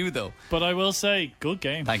generally you, though. But I will say, good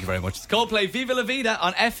game. Thank you very much. It's Coldplay, Viva La Vida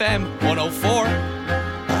on FM 104.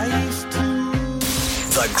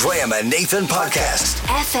 The Graham and Nathan Podcast.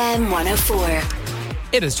 FM 104.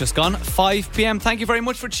 It has just gone 5 p.m. Thank you very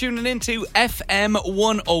much for tuning in to FM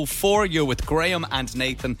 104. You're with Graham and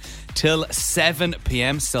Nathan till 7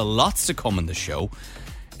 p.m. Still lots to come in the show,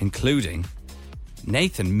 including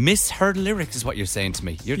Nathan misheard lyrics is what you're saying to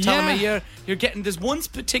me. You're telling me you're getting this one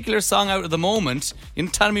particular song out at the moment. You're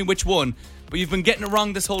not telling me which one, but you've been getting it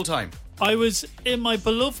wrong this whole time. I was in my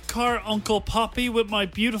beloved car, Uncle Poppy, with my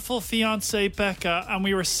beautiful fiancée Becca, and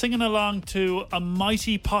we were singing along to a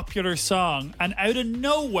mighty popular song, and out of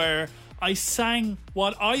nowhere I sang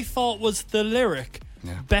what I thought was the lyric.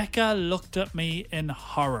 Becca looked at me in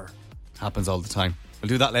horror. Happens all the time. We'll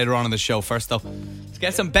do that later on in the show. First though, let's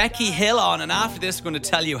get some Becky Hill on, and after this we're going to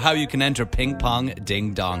tell you how you can enter Ping Pong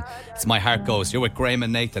Ding Dong. It's My Heart Goes. You're with Graham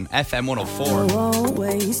and Nathan, FM 104.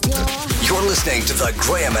 You're listening to the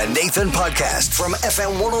Graham and Nathan Podcast from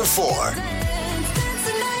FM 104.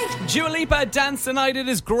 Dua Lipa, Dance Tonight. It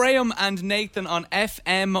is Graham and Nathan on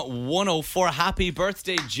FM 104. Happy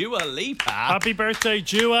birthday, Dua Lipa. Happy birthday,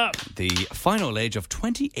 Dua. The final age of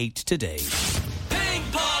 28 today. Ping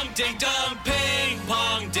pong ding dong, ping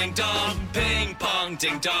pong ding dong, ping pong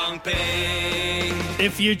ding dong, ping.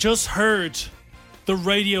 If you just heard, the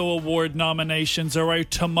Radio Award nominations are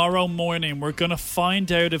out tomorrow morning. We're going to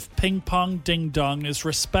find out if Ping Pong Ding Dong is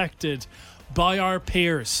respected by our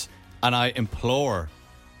peers. And I implore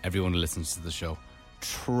everyone who listens to the show,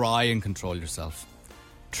 try and control yourself.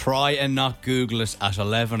 Try and not Google it at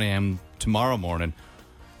 11 a.m. tomorrow morning.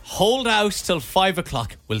 Hold out till 5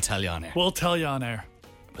 o'clock. We'll tell you on air. We'll tell you on air.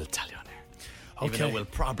 We'll tell you on air. Okay. Even though we'll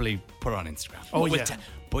probably put it on Instagram. Oh, but yeah.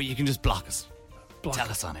 But you can just block us. Tell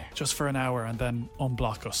us on air. Just for an hour and then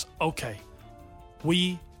unblock us. Okay.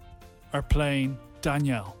 We are playing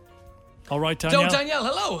Danielle. All right, Danielle? No, Danielle,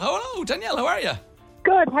 hello. Hello, Danielle, how are you?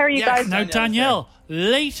 Good, how are you guys? Now, Danielle,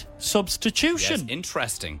 late substitution. Yes,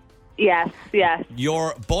 interesting. Yes.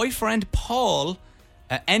 Your boyfriend, Paul,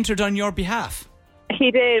 entered on your behalf.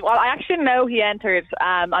 He did. Well, I actually know he entered,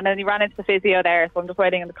 and then he ran into the physio there, so I'm just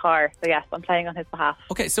waiting in the car. So yes, I'm playing on his behalf.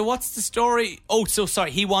 Okay, so what's the story? Oh, so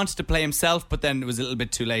sorry, he wanted to play himself, but then it was a little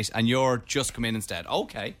bit too late, and you're just come in instead.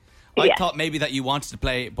 Okay. I thought maybe that you wanted to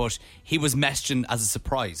play, but he was messaging as a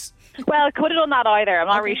surprise. Well, I could have done that either. I'm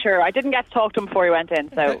not really sure. I didn't get to talk to him before he went in,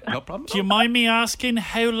 so... No problem. Do you mind me asking,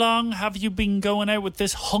 how long have you been going out with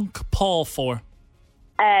this hunk Paul for?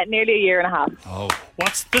 Nearly a year and a half. Oh.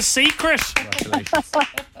 What's the secret? Congratulations.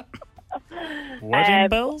 Wedding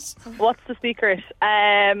bells? What's the secret?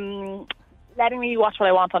 Letting me watch what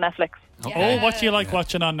I want on Netflix. Oh, what do you like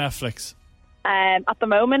watching on Netflix? At the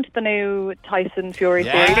moment, the new Tyson Fury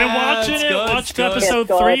series. I've been watching it. good, Watched it's good. episode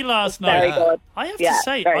 3 last night. Very good. I have Yeah, to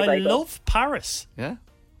say, very, I very good. love Paris. Yeah?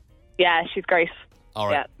 Yeah, she's great. All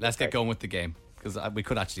right, Yeah, let's get going with the game, because we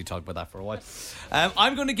could actually talk about that for a while.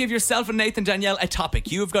 I'm going to give yourself and Nathan, Danielle, a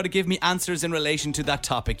topic. You have got to give me answers in relation to that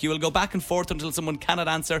topic. You will go back and forth until someone cannot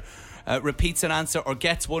answer, repeats an answer, or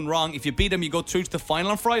gets one wrong. If you beat them, you go through to the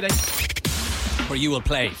final on Friday, where you will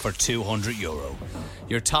play for €200.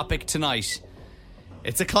 Your topic tonight,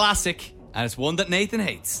 it's a classic, and it's one that Nathan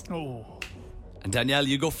hates. Oh. And Danielle,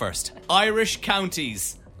 you go first. Irish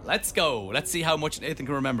counties. Let's go. Let's see how much Nathan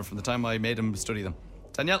can remember from the time I made him study them.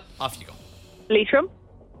 Danielle, off you go. Leitrim.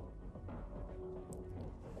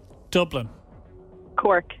 Dublin.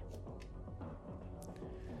 Cork.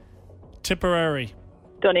 Tipperary.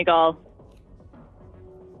 Donegal.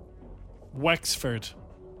 Wexford.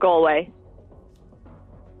 Galway.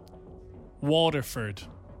 Waterford.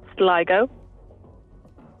 Sligo.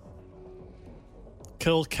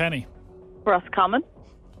 Kilkenny. Roscommon.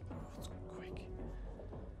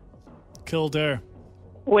 Kildare.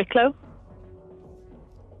 Wicklow.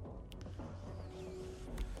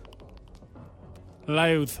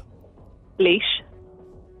 Louth. Laois.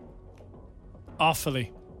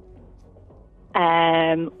 Offaly.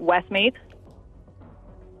 Westmeath.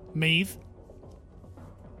 Meath.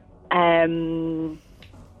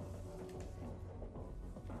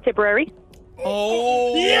 Tipperary.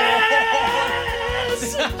 Oh!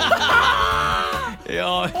 Yes!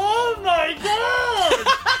 Yeah. Oh my god!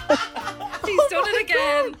 He's done it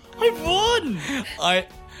again. I won!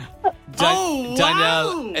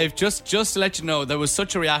 Danielle, if just to let you know, there was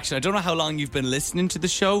such a reaction. I don't know how long you've been listening to the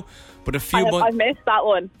show, but I missed that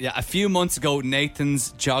one. Yeah, a few months ago,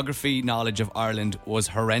 Nathan's geography knowledge of Ireland was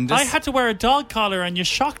horrendous. I had to wear a dog collar and you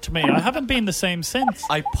shocked me. I haven't been the same since.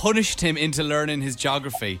 I punished him into learning his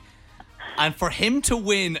geography. And for him to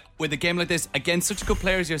win with a game like this against such good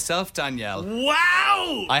players yourself, Danielle.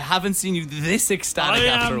 Wow! I haven't seen you this ecstatic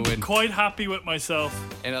after a win. I am quite happy with myself.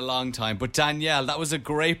 In a long time. But Danielle, that was a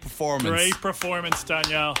great performance. Great performance,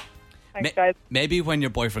 Danielle. Thanks, guys. Maybe when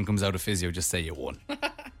your boyfriend comes out of physio, just say you won. Do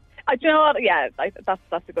you know what? Yeah, that's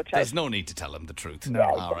a good choice. There's no need to tell him the truth. No.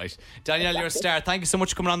 All right. Danielle, you're a star. Thank you so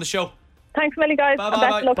much for coming on the show. Thanks, Millie, guys. Bye, And bye,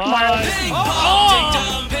 best of luck bye. tomorrow.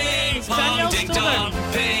 Ping pong, ding dong, ping pong, ding dong,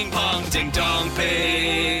 ping pong, ding dong,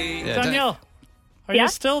 ping. Yeah, Danielle, are Yeah? you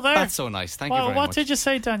still there? That's so nice. Thank you very What much. did you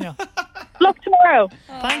say, Danielle? Luck tomorrow.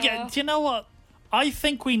 Thank you. Do you know what? I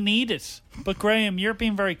think we need it. But Graham, you're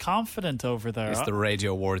being very confident over there. It's the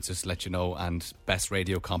Radio Awards, just to let you know, and Best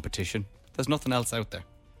Radio Competition. There's nothing else out there.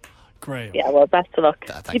 Graham. Yeah, well, best of luck.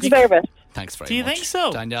 Thanks. You deserve it. Thanks very much. Do you think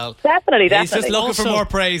so? Danielle? Definitely. He's just looking for more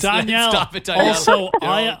praise. Danielle, Stop it, Danielle. Also,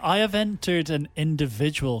 Yeah. I have entered an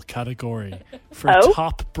individual category for Oh?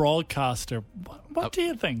 top broadcaster. What do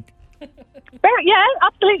you think? Yeah,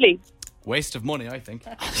 absolutely. Waste of money, I think.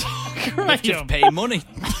 Graham. You have to pay money.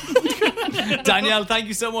 Danielle, thank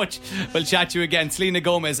you so much. We'll chat to you again. Selena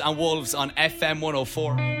Gomez and Wolves on FM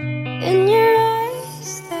 104. In your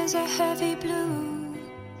eyes, there's a heavy blue.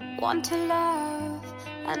 Want to love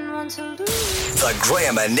and want to lose. The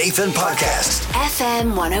Graham and Nathan Podcast.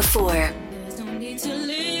 FM 104.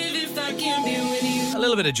 A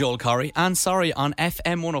little bit of Joel Corey and Sorry on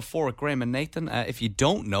FM 104 at Graham and Nathan. If you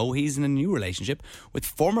don't know, he's in a new relationship with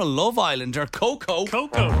former Love Islander Coco.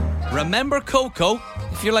 Remember Coco?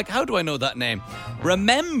 If you're like, how do I know that name?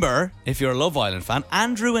 Remember, if you're a Love Island fan,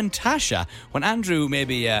 Andrew and Tasha. When Andrew,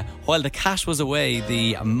 maybe while the cat was away,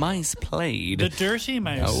 the mice played. The dirty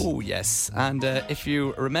mouse. Oh, yes. And if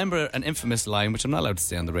you remember an infamous line, which I'm not allowed to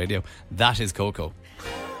say on the radio, that is Coco.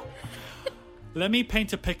 Let me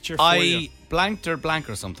paint a picture for you. I blanked or blank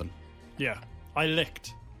or something. Yeah, I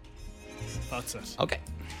licked. That's it. Okay.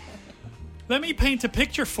 Let me paint a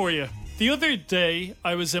picture for you. The other day,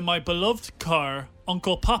 I was in my beloved car,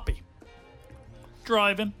 Uncle Poppy.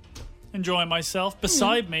 Driving, enjoying myself.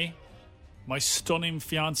 Beside me, my stunning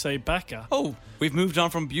fiancée, Becca. Oh, we've moved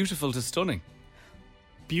on from beautiful to stunning.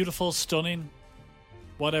 Beautiful, stunning,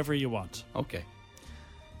 whatever you want. Okay.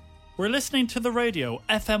 We're listening to the radio,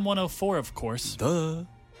 FM 104, of course. Duh.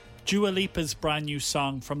 Dua Lipa's brand new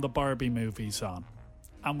song from the Barbie movie's on.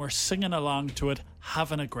 And we're singing along to it,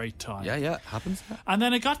 having a great time. Yeah, happens. And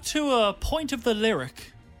then it got to a point of the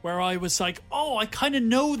lyric where I was like, oh, I kind of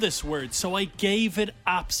know this word. So I gave it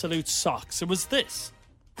absolute socks. It was this.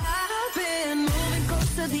 I've been moving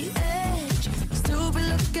close to the edge, still be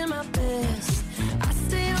looking my best. I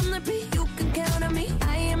stay on the beat, you can count on me.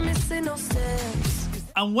 I ain't missing no steps.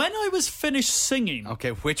 And when I was finished singing... Okay,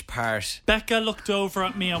 which part? Becca looked over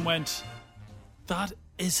at me and went, that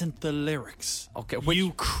isn't the lyrics. Okay,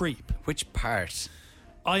 you creep. Which part?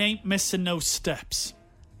 I ain't missing no steps.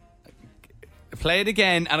 Play it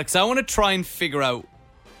again, and because I want to try and figure out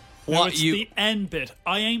what no, it's the end bit.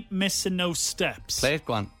 I ain't missing no steps. Play it,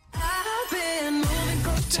 go on.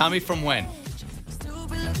 Tell me from when?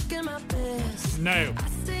 No.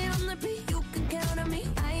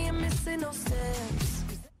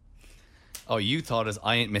 Oh, you thought it was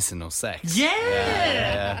I ain't missing no sex.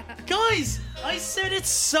 Yeah. Guys, I said it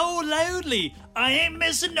so loudly. I ain't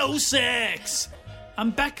missing no sex.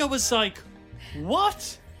 And Becca was like,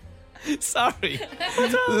 what? Sorry.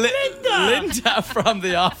 Linda. Linda from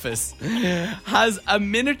The Office has a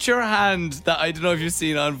miniature hand that I don't know if you've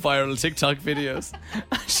seen on viral TikTok videos.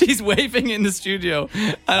 She's waving in the studio,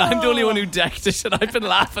 and I'm the only one who decked it, and I've been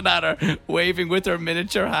laughing at her waving with her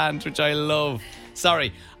miniature hand, which I love.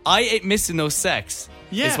 Sorry, I ain't missing no sex.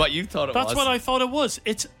 Yeah, is what you thought it was. That's what I thought it was.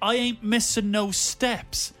 It's I ain't missing no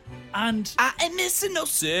steps. And I ain't missing no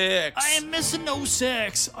sex. I ain't missing no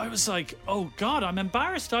sex. I was like, oh God, I'm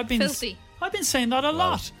embarrassed. I've been saying that a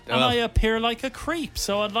lot. And I appear like a creep,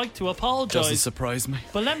 so I'd like to apologise. Doesn't surprise me.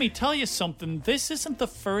 But let me tell you something. This isn't the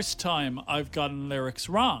first time I've gotten lyrics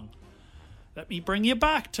wrong. Let me bring you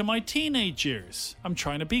back to my teenage years. I'm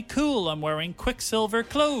trying to be cool. I'm wearing Quicksilver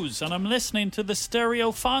clothes and I'm listening to the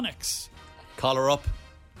Stereophonics. Call her up.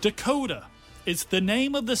 Dakota is the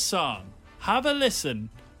name of the song. Have a listen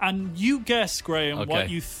and you guess, Graham, what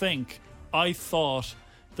you think I thought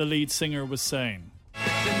the lead singer was saying.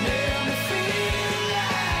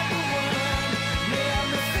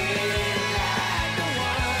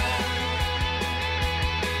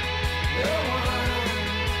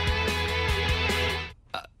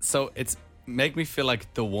 So it's make me feel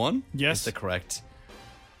like the one. Yes. Is the correct.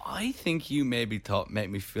 I think you maybe thought make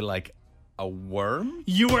me feel like a worm.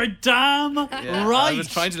 You were damn right. I was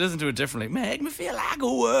trying to listen to it differently. Make me feel like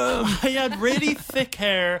a worm. I had really thick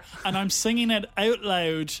hair and I'm singing it out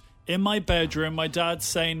loud in my bedroom. My dad's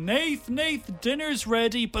saying, Nath, dinner's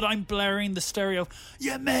ready, but I'm blaring the stereo.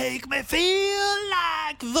 You make me feel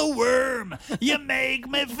like the worm. You make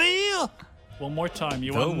me feel. One more time.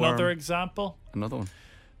 You want another example? Another one.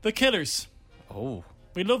 The Killers. Oh.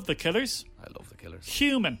 We love The Killers. I love The Killers.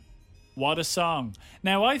 Human. What a song.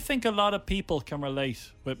 Now, I think a lot of people can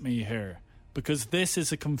relate with me here because this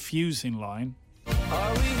is a confusing line.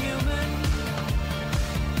 Are we human?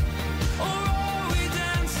 Or are we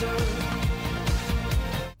dancer?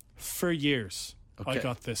 For years, I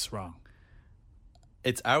got this wrong.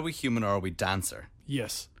 It's are we human or are we dancer?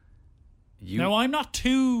 Yes. No, I'm not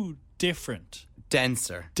too different.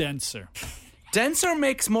 Denser. Denser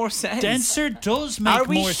makes more sense. Denser does make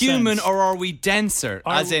more sense. Are we human or are we denser?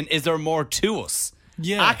 As in, is there more to us?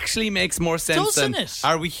 Yeah. Actually makes more sense Doesn't than it?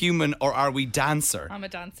 Are we human or are we dancer? I'm a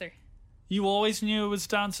dancer. You always knew it was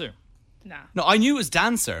dancer? Nah. No, I knew it was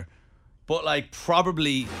dancer. But like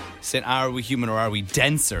probably saying are we human or are we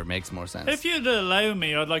denser makes more sense. If you'd allow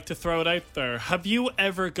me, I'd like to throw it out there. Have you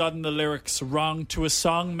ever gotten the lyrics wrong to a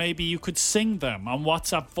song? Maybe you could sing them on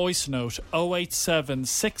WhatsApp voice note 087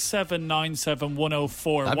 6797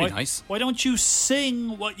 104. That'd be nice. Why don't you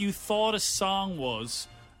sing what you thought a song was?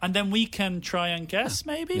 And then we can try and guess,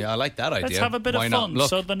 maybe? Yeah, I like that idea. Let's have a bit of fun. Look.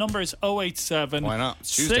 So the number is 087 Why not?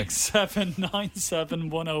 It's Tuesday. 6797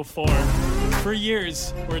 104. For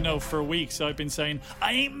years, for weeks, I've been saying,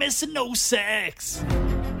 I ain't missing no sex.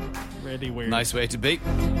 Really weird. Nice way to be.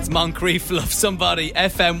 It's Moncrief, Love Somebody,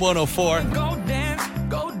 FM 104. Go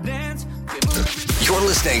dance. You're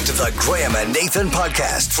listening to the Graham and Nathan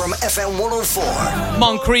podcast from FM 104.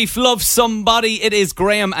 Moncrief, Love Somebody. It is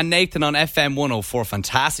Graham and Nathan on FM 104.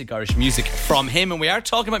 Fantastic Irish music from him. And we are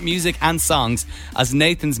talking about music and songs as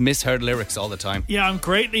Nathan's misheard lyrics all the time. Yeah, I'm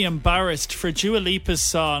greatly embarrassed. For Dua Lipa's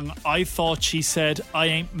song, I thought she said, I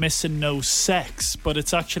ain't missing no sex. But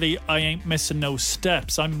it's actually, I ain't missing no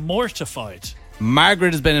steps. I'm mortified.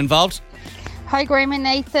 Margaret has been involved. Hi, Graham and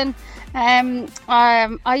Nathan.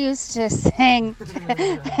 I used to sing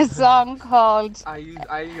a song called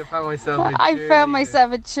I found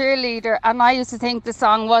myself a cheerleader, and I used to think the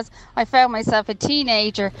song was I found myself a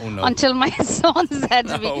teenager until my son said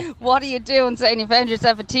to me, "What are you doing saying you found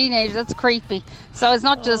yourself a teenager? That's creepy." So it's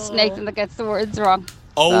not just Nathan that gets the words wrong.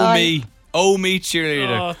 Oh, me,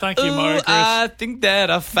 cheerleader. Oh, thank you, Margaret. I think that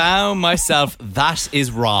I found myself. That is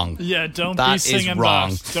wrong. Yeah, don't that be singing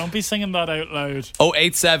wrong. that. Don't be singing that out loud.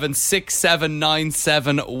 087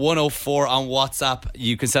 6797 104 on WhatsApp.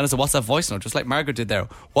 You can send us a WhatsApp voice note, just like Margaret did there.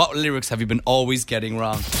 What lyrics have you been always getting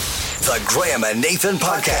wrong? The Graham and Nathan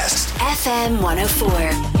Podcast. FM 104.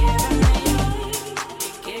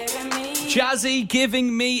 Jazzy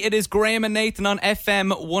giving me. It is Graham and Nathan on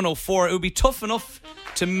FM 104. It would be tough enough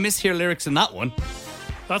to mishear lyrics in that one.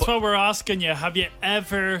 That's what we're asking you. Have you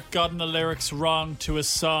ever gotten the lyrics wrong to a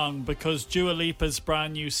song? Because Dua Lipa's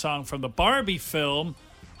brand new song from the Barbie film,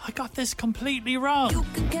 I got this completely wrong. You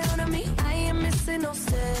can count on me, I ain't missing no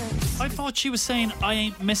steps. I thought she was saying I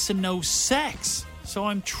ain't missing no sex. So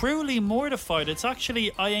I'm truly mortified. It's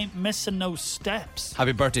actually I ain't missing no steps.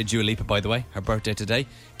 Happy birthday, Dua Lipa, by the way. Her birthday today.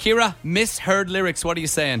 Kira, misheard lyrics. What are you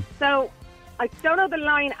saying? So, I don't know the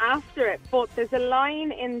line after it, but there's a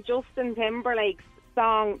line in Justin Timberlake's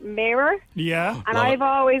song Mirror. Yeah. And I've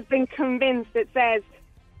always been convinced it says,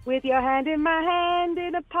 with your hand in my hand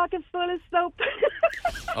in a pocket full of soap.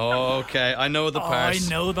 Okay, I know the part. I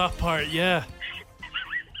know that part, yeah.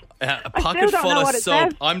 A pocket full of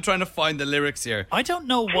soap. I'm trying to find the lyrics here. I don't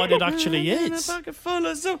know what it actually is. A pocket full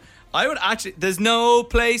of soap. I would actually... There's no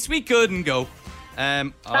place we couldn't go.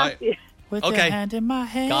 With your hand in my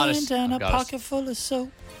hand and a Got pocket full of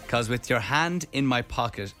soap. Because with your hand in my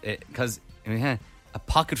pocket... Because a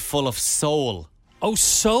pocket full of soul. Oh,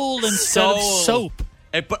 soul instead of soap.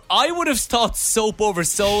 But I would have thought soap over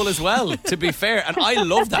soul as well, to be fair. And I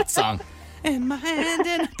love that song. In my hand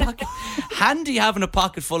in a pocket. Handy having a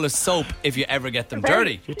pocket full of soap if you ever get them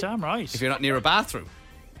dirty. You're damn right. If you're not near a bathroom.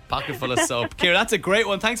 Pocket full of soap. Kira, that's a great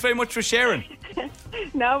one. Thanks very much for sharing.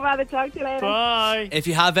 No bother. Talk to you later. Bye. If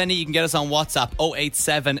you have any, you can get us on WhatsApp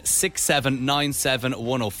 087 6797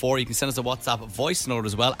 104. You can send us a WhatsApp voice note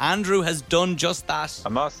as well. Andrew has done just that.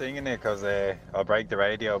 I'm not singing it because I'll break the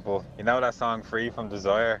radio, but you know that song Free From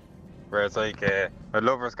Desire, where it's like my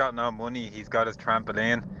lover's got no money, he's got his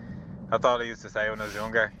trampoline. That's all I used to say when I was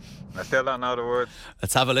younger. I still don't know the words.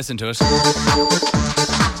 Let's have a listen to it.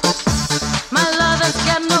 My lover's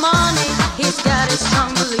got no money, he's got his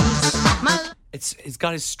strong beliefs. He's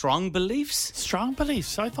got his strong beliefs? Strong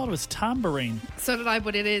beliefs? I thought it was tambourine. So did I,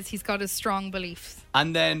 but it is. He's got his strong beliefs.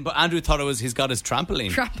 And then, but Andrew thought it was he's got his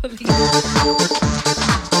trampoline.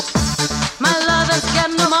 My lover's got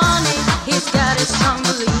no money, he's got his strong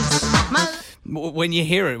beliefs. When you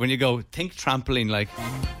hear it, when you go, think trampoline, like,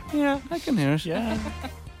 yeah, I can hear it. Yeah.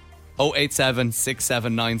 087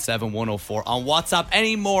 6797 104 on WhatsApp.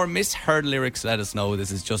 Any more misheard lyrics, let us know. This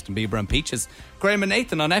is Justin Bieber and Peaches. Graham and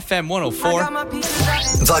Nathan on FM 104.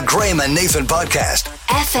 The Graham and Nathan Podcast.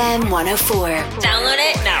 FM 104. Download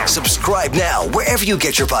it now. Subscribe now wherever you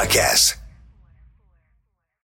get your podcasts.